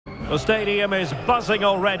The stadium is buzzing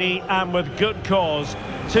already, and with good cause.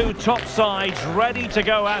 Two top sides ready to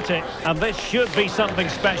go at it, and this should be something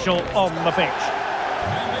special on the pitch.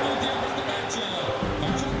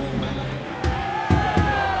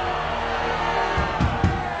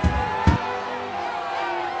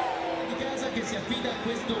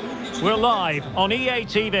 We're live on EA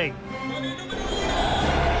TV.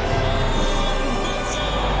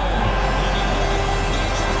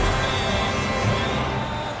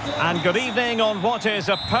 And good evening on what is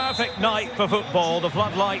a perfect night for football. The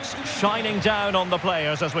floodlights shining down on the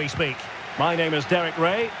players as we speak. My name is Derek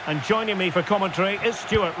Ray, and joining me for commentary is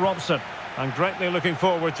Stuart Robson. I'm greatly looking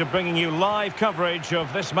forward to bringing you live coverage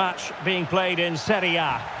of this match being played in Serie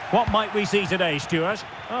A. What might we see today, Stuart?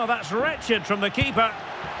 Oh, that's wretched from the keeper.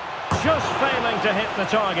 Just failing to hit the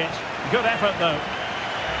target. Good effort, though.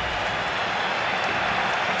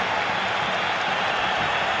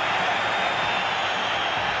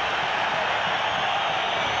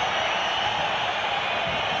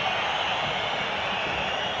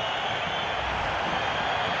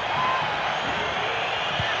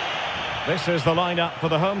 This is the lineup for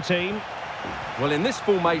the home team. Well, in this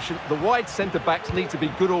formation, the wide centre-backs need to be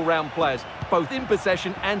good all-round players, both in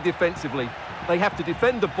possession and defensively. They have to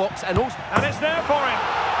defend the box and also... And it's there for him.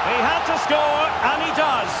 He had to score, and he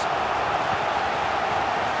does.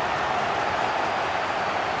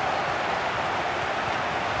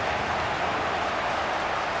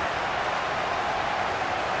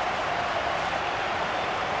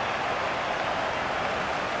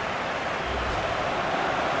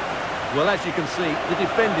 Well, as you can see, the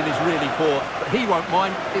defending is really poor, but he won't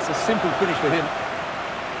mind. It's a simple finish for him.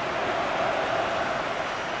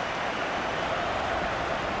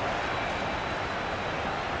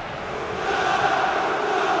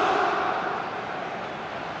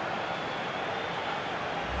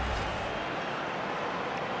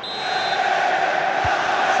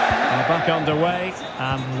 Back underway,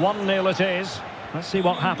 and 1-0 it is. Let's see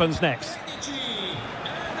what happens next.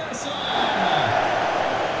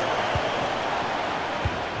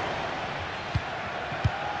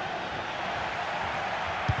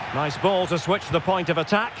 Nice ball to switch the point of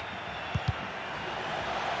attack.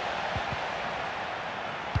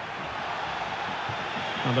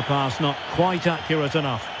 And the pass not quite accurate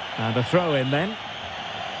enough. And a throw in then.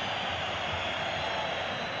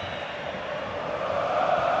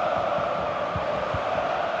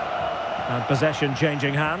 And possession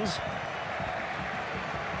changing hands.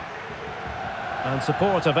 And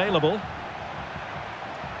support available.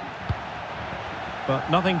 But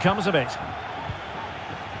nothing comes of it.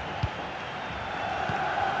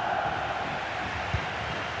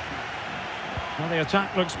 Well, the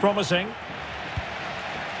attack looks promising.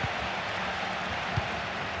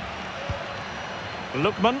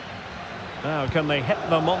 Lookman. Now can they hit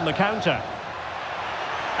them on the counter?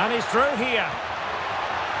 And he's through here.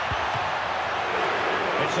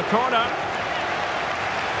 It's a corner.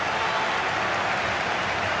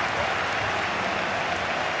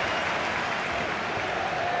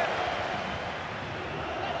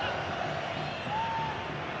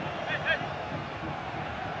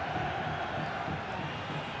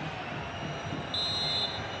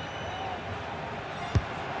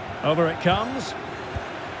 Over it comes.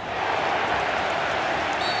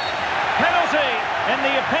 Penalty, in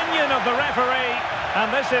the opinion of the referee.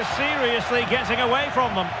 And this is seriously getting away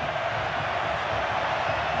from them.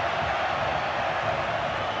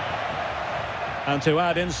 And to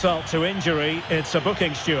add insult to injury, it's a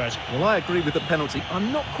booking, Stuart. Well, I agree with the penalty.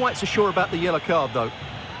 I'm not quite so sure about the yellow card, though.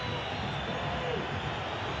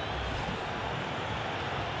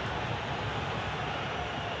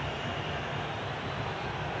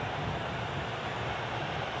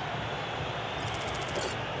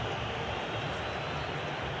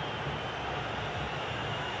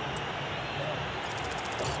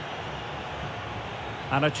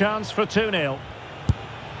 And a chance for 2-0. Goal!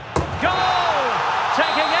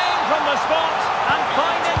 Taking aim from the spot and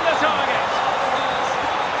finding the target.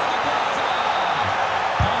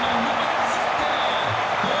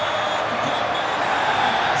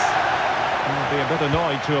 He'll be a bit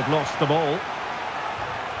annoyed to have lost the ball.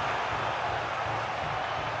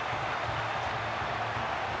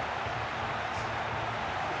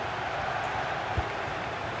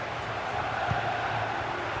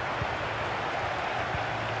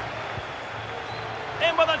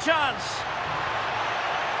 In with a chance.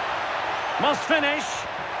 Must finish.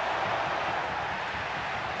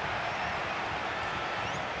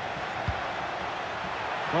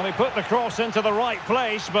 Well, he put the cross into the right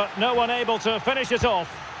place, but no one able to finish it off.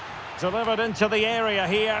 Delivered into the area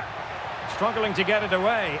here. Struggling to get it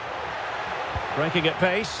away. Breaking at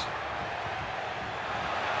pace.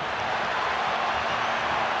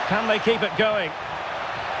 Can they keep it going?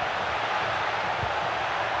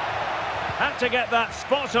 Had to get that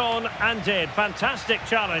spot on and did. Fantastic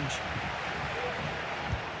challenge.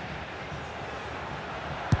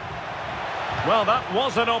 Well, that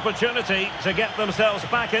was an opportunity to get themselves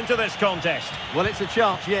back into this contest. Well, it's a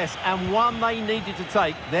chance, yes, and one they needed to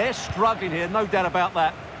take. They're struggling here, no doubt about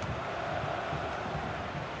that.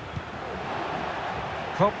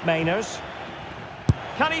 Mainers.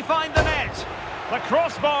 Can he find the net? The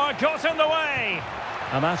crossbar got in the way.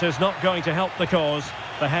 And that is not going to help the cause.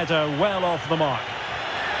 The header well off the mark.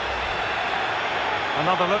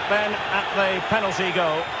 Another look then at the penalty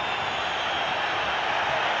goal.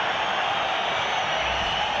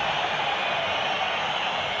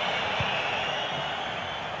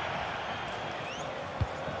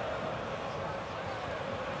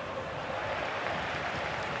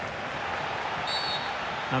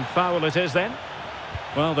 And foul it is then.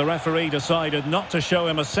 Well, the referee decided not to show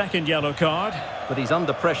him a second yellow card. But he's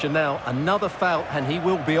under pressure now. Another foul and he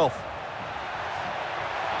will be off.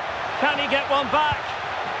 Can he get one back?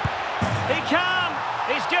 He can!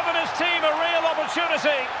 He's given his team a real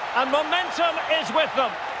opportunity. And momentum is with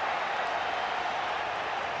them.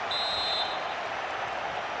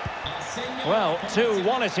 Well,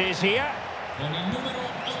 2-1 it is here.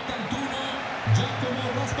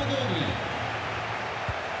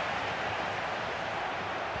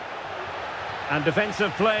 And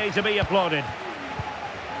defensive play to be applauded.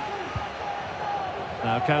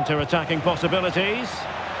 Now counter-attacking possibilities.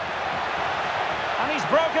 And he's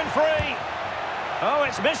broken free. Oh,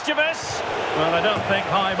 it's mischievous. Well, I don't think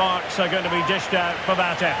high marks are going to be dished out for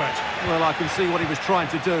that effort. Well, I can see what he was trying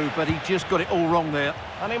to do, but he just got it all wrong there.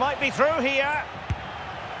 And he might be through here.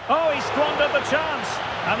 Oh, he squandered the chance.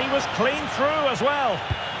 And he was clean through as well.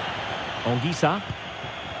 Onguisa.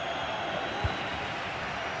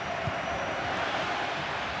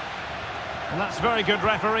 And that's very good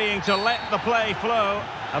refereeing to let the play flow.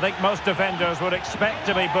 I think most defenders would expect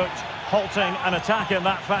to be booked, halting an attack in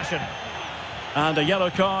that fashion. And a yellow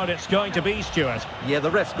card it's going to be, Stuart. Yeah,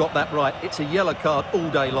 the ref's got that right. It's a yellow card all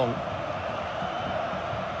day long.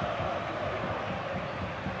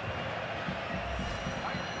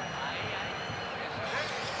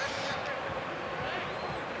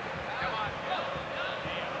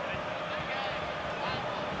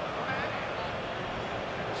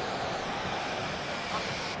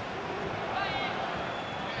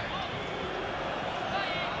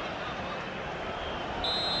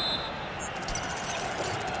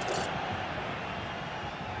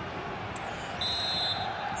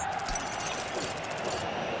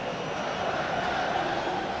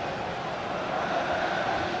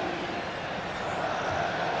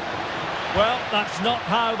 Well, that's not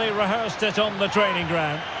how they rehearsed it on the training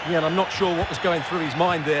ground. Yeah, and I'm not sure what was going through his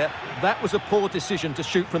mind there. That was a poor decision to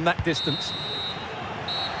shoot from that distance.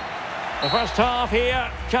 The first half here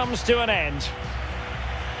comes to an end.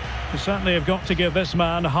 You certainly have got to give this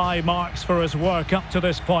man high marks for his work up to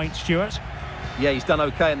this point, Stuart. Yeah, he's done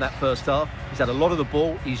okay in that first half. He's had a lot of the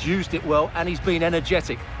ball, he's used it well, and he's been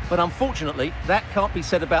energetic. But unfortunately, that can't be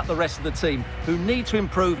said about the rest of the team, who need to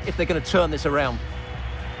improve if they're going to turn this around.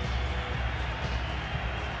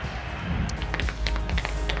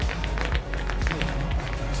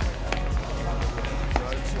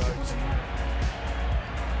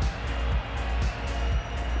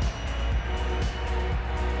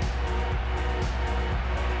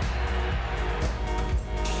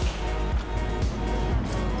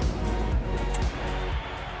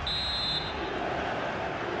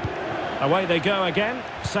 Away they go again.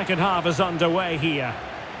 Second half is underway here.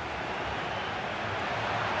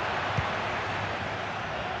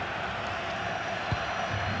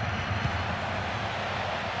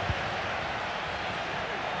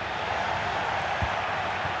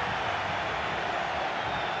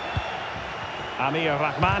 Amir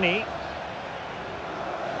Rahmani.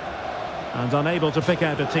 And unable to pick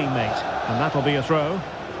out a teammate. And that'll be a throw.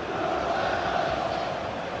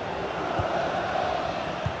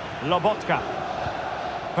 Lobotka.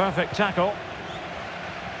 Perfect tackle.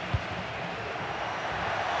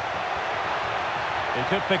 He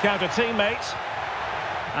could pick out a teammate.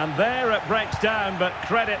 And there it breaks down, but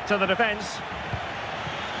credit to the defence.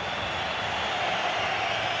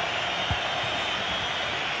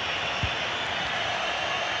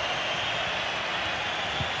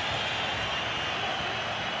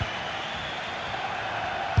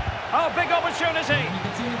 Oh, big opportunity.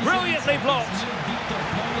 Brilliantly blocked.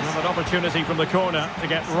 Another opportunity from the corner to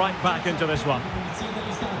get right back into this one.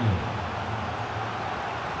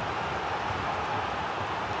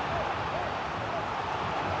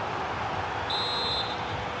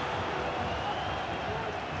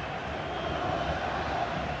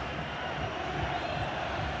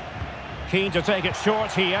 keen to take it short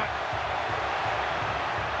here.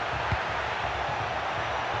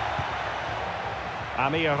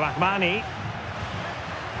 Amir Rahmani.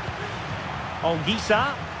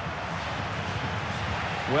 Olgisa.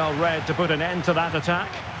 Well read to put an end to that attack.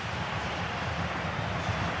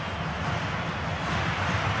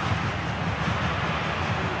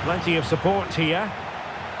 Plenty of support here.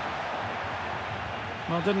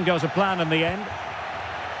 Well, didn't go to plan in the end.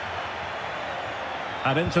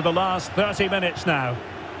 And into the last 30 minutes now.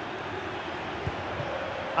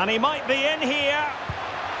 And he might be in here.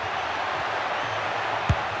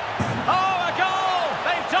 Oh, a goal!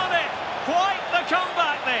 They've done it! Quite the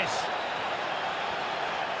comeback, this.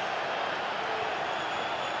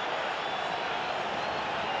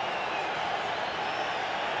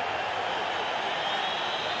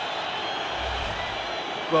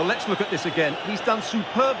 Well, let's look at this again. He's done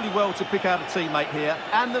superbly well to pick out a teammate here,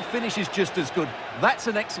 and the finish is just as good. That's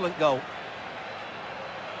an excellent goal.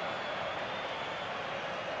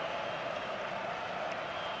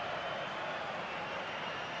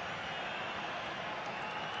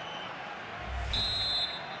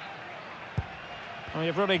 Well,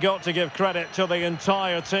 you've really got to give credit to the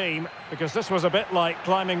entire team, because this was a bit like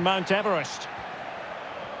climbing Mount Everest.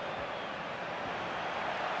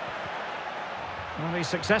 Well, he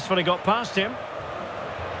successfully got past him.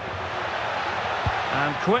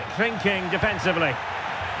 And quick thinking defensively.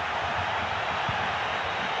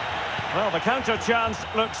 Well, the counter chance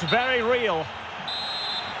looks very real.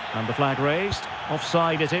 And the flag raised.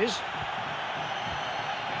 Offside it is.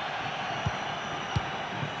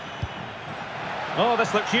 Oh,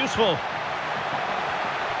 this looks useful.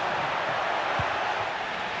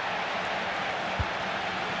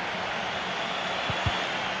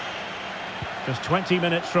 Just 20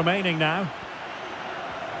 minutes remaining now.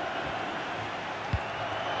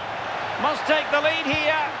 Must take the lead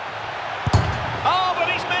here. Oh, but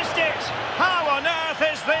he's missed it. How on earth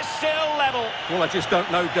is this still level? Well, I just don't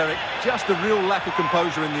know, Derek. Just a real lack of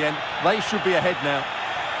composure in the end. They should be ahead now.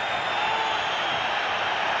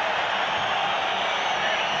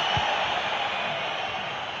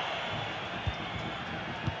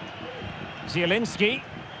 Zielinski.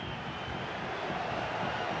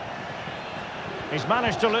 He's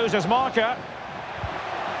managed to lose his marker.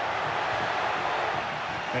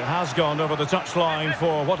 It has gone over the touchline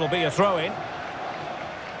for what will be a throw-in.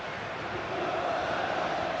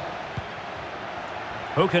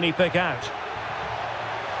 Who can he pick out?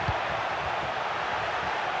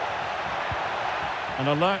 An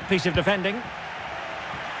alert piece of defending.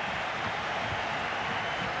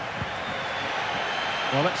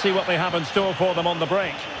 Well, let's see what they have in store for them on the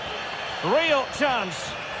break. Real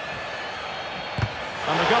chance.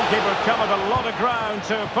 And the goalkeeper covered a lot of ground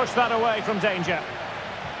to push that away from danger.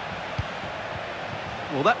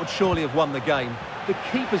 Well, that would surely have won the game. The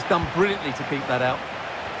keeper's done brilliantly to keep that out.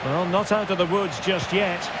 Well, not out of the woods just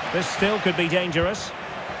yet. This still could be dangerous.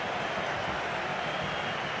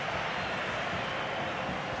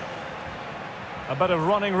 A bit of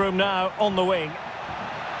running room now on the wing.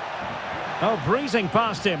 Oh, breezing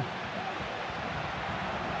past him.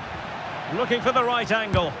 Looking for the right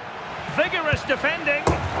angle. Vigorous defending.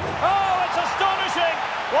 Oh, it's astonishing.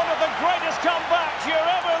 One of the greatest comebacks you're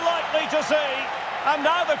ever likely to see. And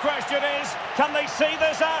now the question is, can they see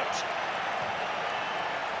this out?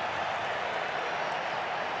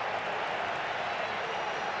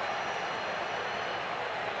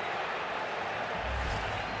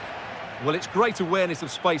 Well, it's great awareness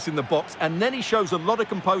of space in the box, and then he shows a lot of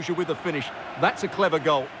composure with the finish. That's a clever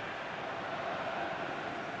goal.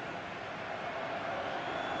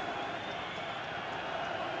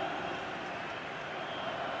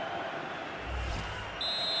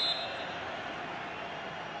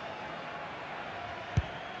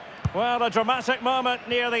 Well, a dramatic moment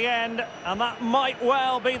near the end, and that might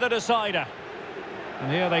well be the decider.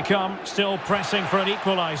 And here they come, still pressing for an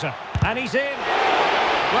equaliser. And he's in.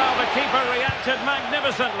 Well, the keeper reacted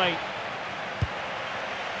magnificently.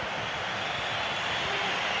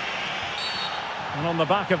 And on the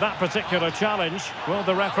back of that particular challenge, will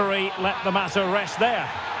the referee let the matter rest there?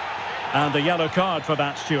 And a yellow card for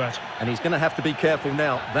that, Stuart. And he's going to have to be careful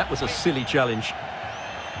now. That was a silly challenge.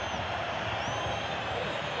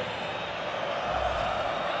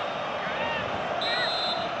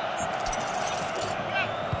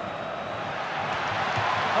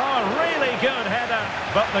 Good header,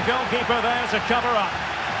 but the goalkeeper there to cover up.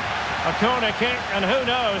 A corner kick, and who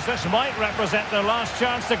knows, this might represent their last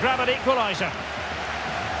chance to grab an equaliser.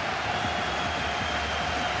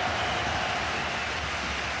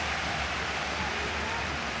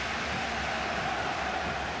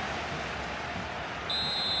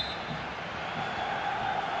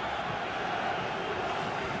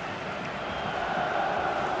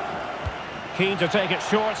 Keen to take it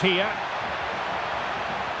short here.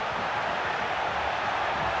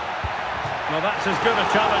 Well, that's as good a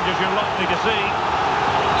challenge as you're likely to see.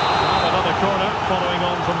 And another corner following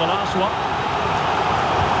on from the last one.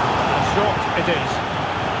 And short it is.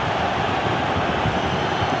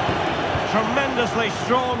 Tremendously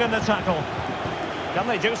strong in the tackle. Can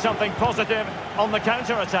they do something positive on the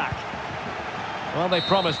counter-attack? Well, they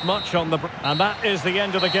promised much on the... And that is the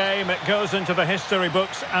end of the game. It goes into the history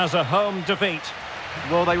books as a home defeat.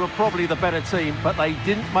 Well, they were probably the better team, but they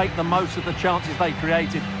didn't make the most of the chances they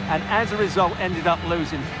created, and as a result ended up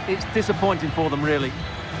losing. It's disappointing for them, really.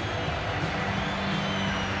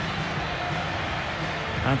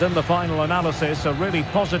 And in the final analysis, a really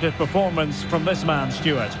positive performance from this man,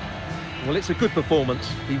 Stuart. Well, it's a good performance.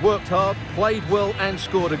 He worked hard, played well and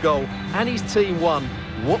scored a goal, and his team won.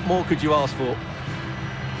 What more could you ask for?